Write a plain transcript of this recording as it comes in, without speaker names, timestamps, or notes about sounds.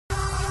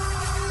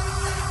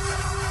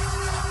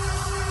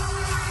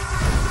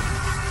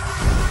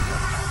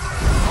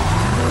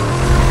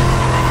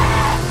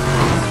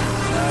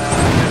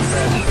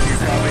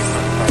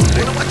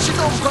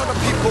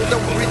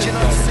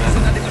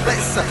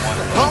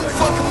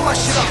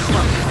wash it off,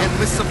 and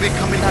Mr. Big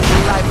coming out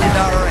live and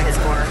direct.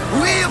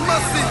 We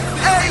must see,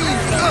 hey,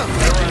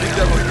 with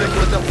the rhythm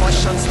with the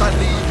passion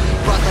study.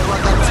 Rather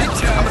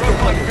tips, I'm a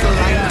drop a little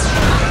line.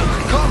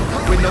 Come,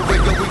 with the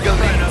wiggle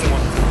wiggling.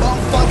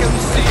 Bump funk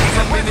MC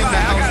coming in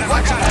the house.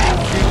 Watch it.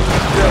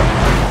 The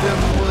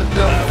rhythm with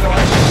the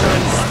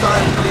passion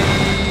study.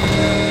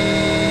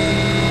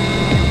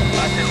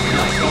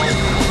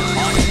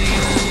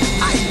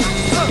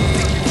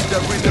 The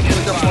rhythm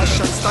with the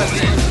passion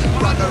study.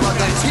 Rather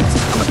tips,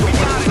 I'm a drop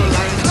a little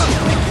line.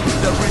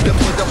 The rhythm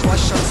with the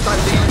passion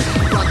study.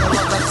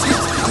 Rather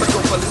tips, I'm a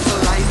drop a little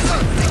line.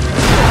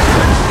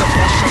 The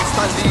passion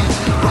study.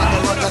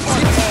 Rather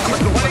tips, I'm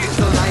a drop a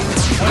little line.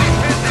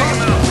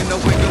 Come with the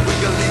wiggle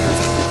wiggling.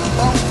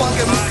 Bump funk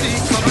MC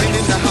coming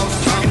in the house.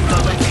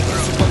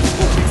 Super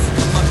Bobo Mix,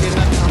 come again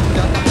and come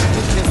down.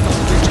 It can't stop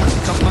the chant,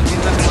 come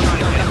again and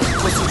come down.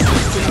 What's the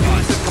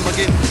music? Come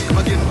again,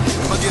 come again,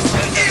 come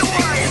again.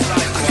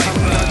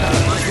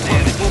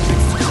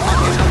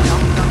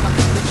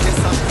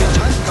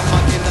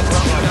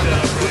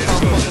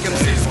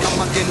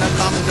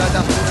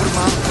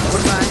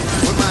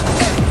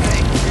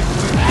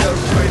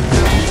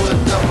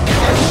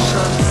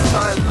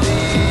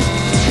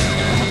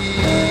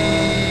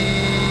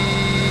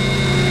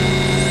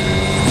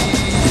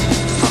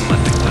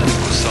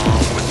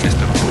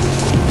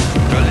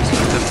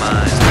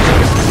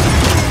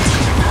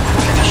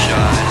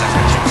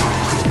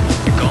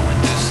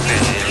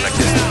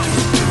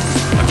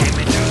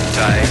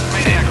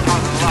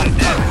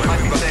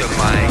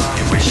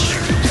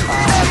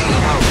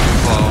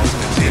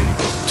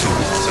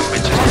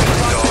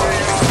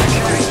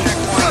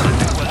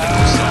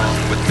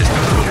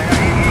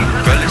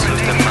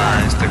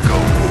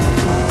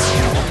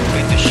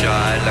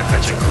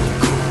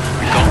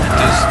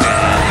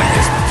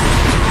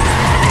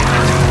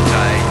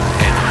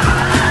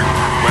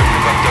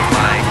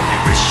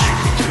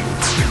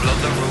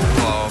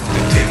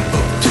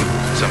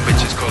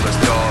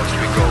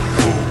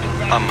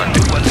 I'ma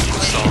do a little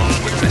song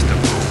with Mr.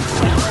 Boo.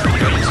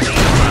 Girl, it's just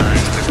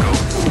lines to go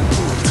ooh.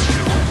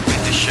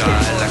 With the shy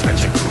like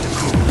a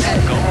cuckoo.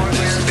 Go on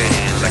this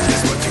stand like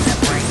this what you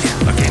bring.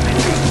 I came in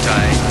too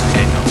tight.